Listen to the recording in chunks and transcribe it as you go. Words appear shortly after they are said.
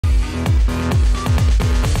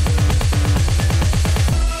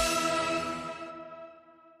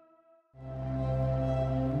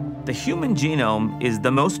The human genome is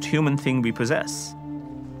the most human thing we possess.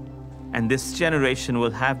 And this generation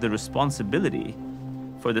will have the responsibility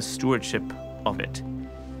for the stewardship of it.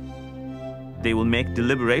 They will make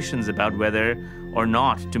deliberations about whether or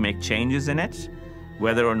not to make changes in it,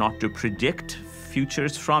 whether or not to predict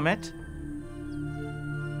futures from it.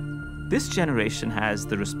 This generation has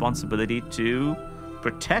the responsibility to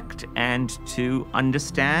protect and to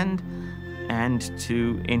understand and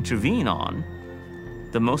to intervene on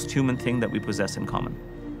the most human thing that we possess in common.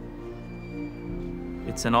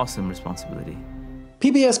 It's an awesome responsibility.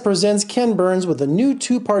 PBS presents Ken Burns with a new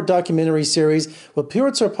two-part documentary series with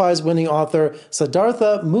Pulitzer Prize-winning author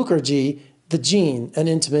Siddhartha Mukherjee, The Gene, An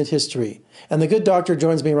Intimate History. And the good doctor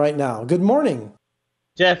joins me right now. Good morning.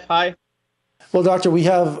 Jeff, hi. Well, doctor, we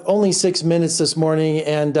have only 6 minutes this morning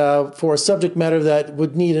and for a subject matter that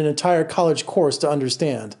would need an entire college course to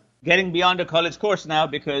understand. Getting beyond a college course now,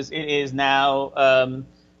 because it is now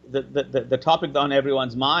the topic on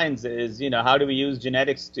everyone's minds is, how do we use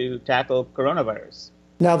genetics to tackle coronavirus?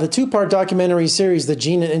 Now, the two-part documentary series, The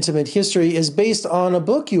Gene, An Intimate History, is based on a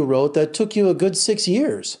book you wrote that took you a good 6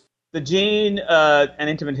 years. The Gene, An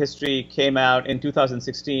Intimate History came out in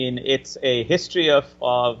 2016. It's a history of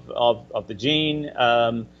the gene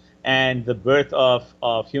and the birth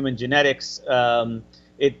of human genetics.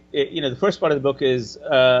 The first part of the book is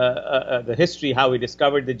the history, how we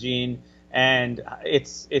discovered the gene, and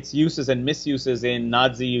its uses and misuses in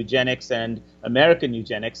Nazi eugenics and American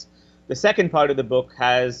eugenics. The second part of the book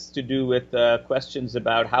has to do with questions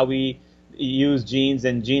about how we use genes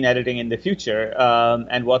and gene editing in the future,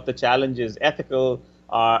 and what the challenges, ethical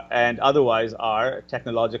and otherwise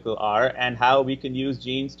technological and how we can use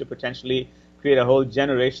genes to potentially create a whole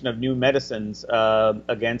generation of new medicines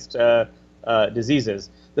against diseases.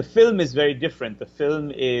 The film is very different. The film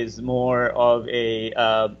is more of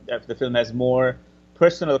the film has more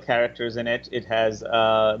personal characters in it. It has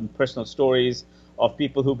personal stories of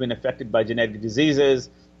people who've been affected by genetic diseases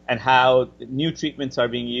and how new treatments are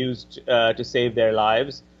being used to save their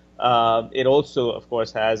lives. It also, of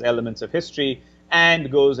course, has elements of history and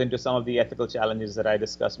goes into some of the ethical challenges that I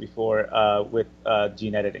discussed before with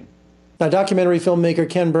gene editing. Now, documentary filmmaker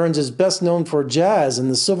Ken Burns is best known for jazz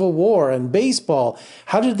and the Civil War and baseball.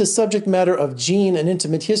 How did the subject matter of gene and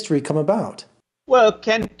intimate history come about? Well,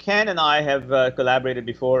 Ken and I have collaborated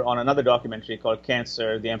before on another documentary called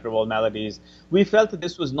Cancer, The Emperor of All Maladies. We felt that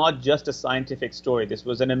this was not just a scientific story. This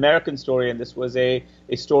was an American story, and this was a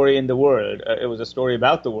story in the world. It was a story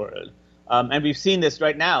about the world. And we've seen this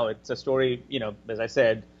right now. It's a story, as I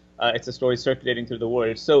said, it's a story circulating through the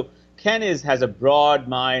world. So Ken has a broad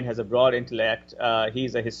mind, has a broad intellect.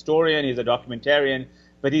 He's a historian, he's a documentarian,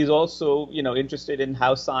 but he's also, interested in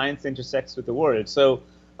how science intersects with the world. So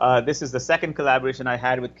this is the second collaboration I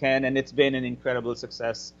had with Ken, and it's been an incredible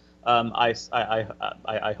success.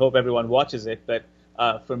 I hope everyone watches it, but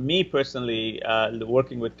for me personally,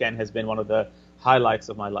 working with Ken has been one of the highlights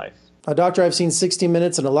of my life. Doctor, I've seen 60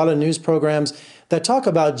 Minutes and a lot of news programs that talk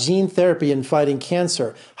about gene therapy in fighting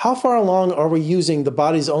cancer. How far along are we using the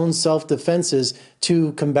body's own self-defenses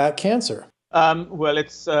to combat cancer? Well,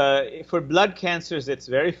 it's for blood cancers, it's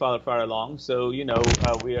very far along. So,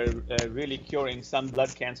 we are really curing some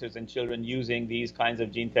blood cancers in children using these kinds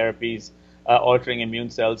of gene therapies, altering immune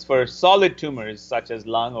cells. For solid tumors, such as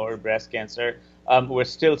lung or breast cancer, we're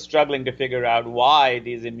still struggling to figure out why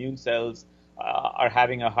these immune cells are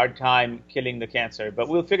having a hard time killing the cancer. But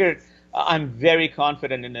we'll figure, I'm very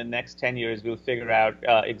confident in the next 10 years, we'll figure out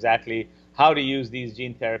exactly how to use these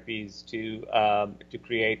gene therapies to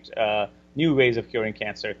create new ways of curing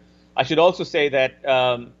cancer. I should also say that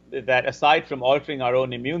that aside from altering our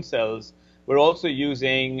own immune cells, we're also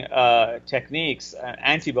using techniques,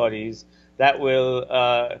 antibodies that will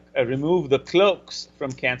remove the cloaks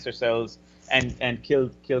from cancer cells and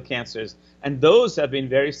kill cancers. And those have been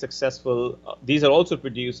very successful. These are also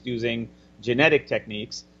produced using genetic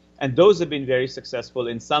techniques, and those have been very successful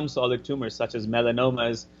in some solid tumors, such as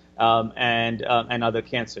melanomas and other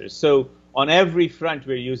cancers. So on every front,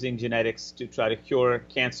 we're using genetics to try to cure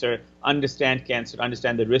cancer, understand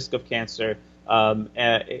the risk of cancer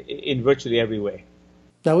in virtually every way.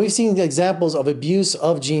 Now, we've seen examples of abuse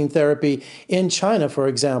of gene therapy in China, for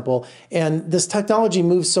example, and this technology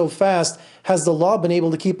moves so fast. Has the law been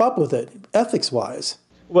able to keep up with it, ethics-wise?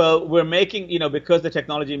 Well, we're making, because the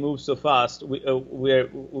technology moves so fast,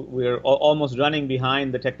 we're almost running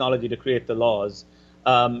behind the technology to create the laws.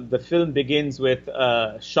 The film begins with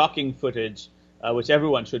shocking footage, which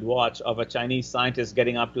everyone should watch, of a Chinese scientist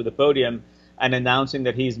getting up to the podium and announcing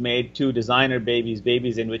that he's made 2 designer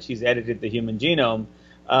babies in which he's edited the human genome.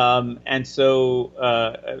 And so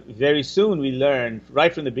very soon we learned,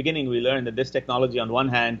 right from the beginning, we learned that this technology on one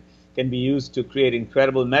hand can be used to create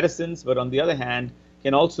incredible medicines, but on the other hand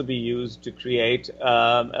can also be used to create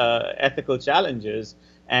ethical challenges.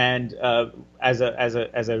 And as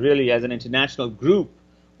an international group,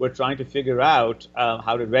 we're trying to figure out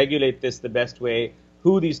how to regulate this the best way,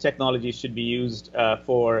 who these technologies should be used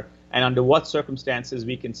for, and under what circumstances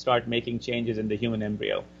we can start making changes in the human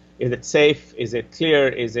embryo. Is it safe? Is it clear?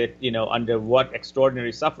 Is it, under what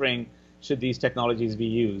extraordinary suffering should these technologies be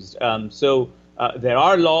used? So there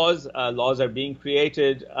are laws. Laws are being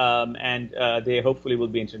created, and they hopefully will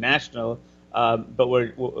be international. But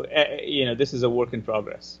this is a work in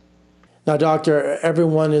progress. Now, Doctor,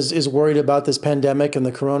 everyone is worried about this pandemic and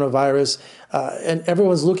the coronavirus, and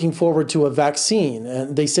everyone's looking forward to a vaccine.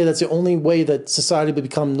 And they say that's the only way that society will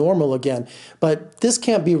become normal again. But this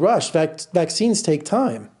can't be rushed. Vaccines take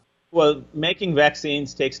time. Well, making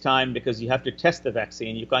vaccines takes time because you have to test the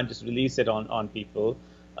vaccine. You can't just release it on people.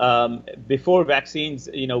 Before vaccines,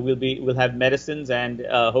 we'll have medicines and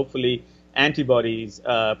hopefully antibodies,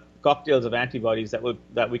 cocktails of antibodies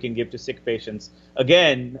that we can give to sick patients.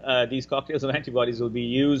 Again, these cocktails of antibodies will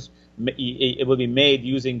be made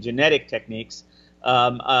using genetic techniques.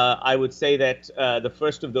 I would say that the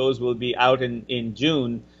first of those will be out in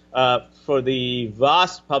June. For the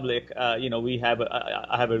vast public, I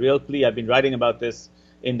have a real plea. I've been writing about this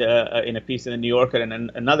in a piece in the New Yorker,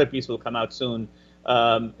 and another piece will come out soon.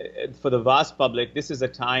 For the vast public, this is a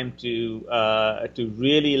time to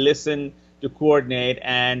really listen, to coordinate,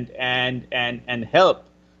 and help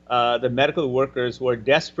the medical workers who are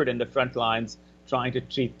desperate in the front lines, trying to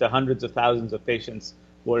treat the hundreds of thousands of patients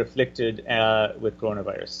who are afflicted with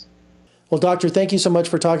coronavirus. Well, Doctor, thank you so much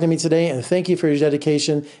for talking to me today, and thank you for your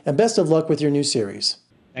dedication, and best of luck with your new series.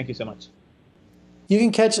 Thank you so much. You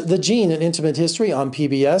can catch The Gene in Intimate History on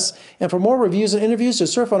PBS, and for more reviews and interviews,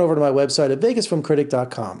 just surf on over to my website at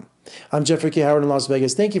vegasfilmcritic.com. I'm Jeffrey K. Howard in Las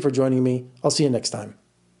Vegas. Thank you for joining me. I'll see you next time.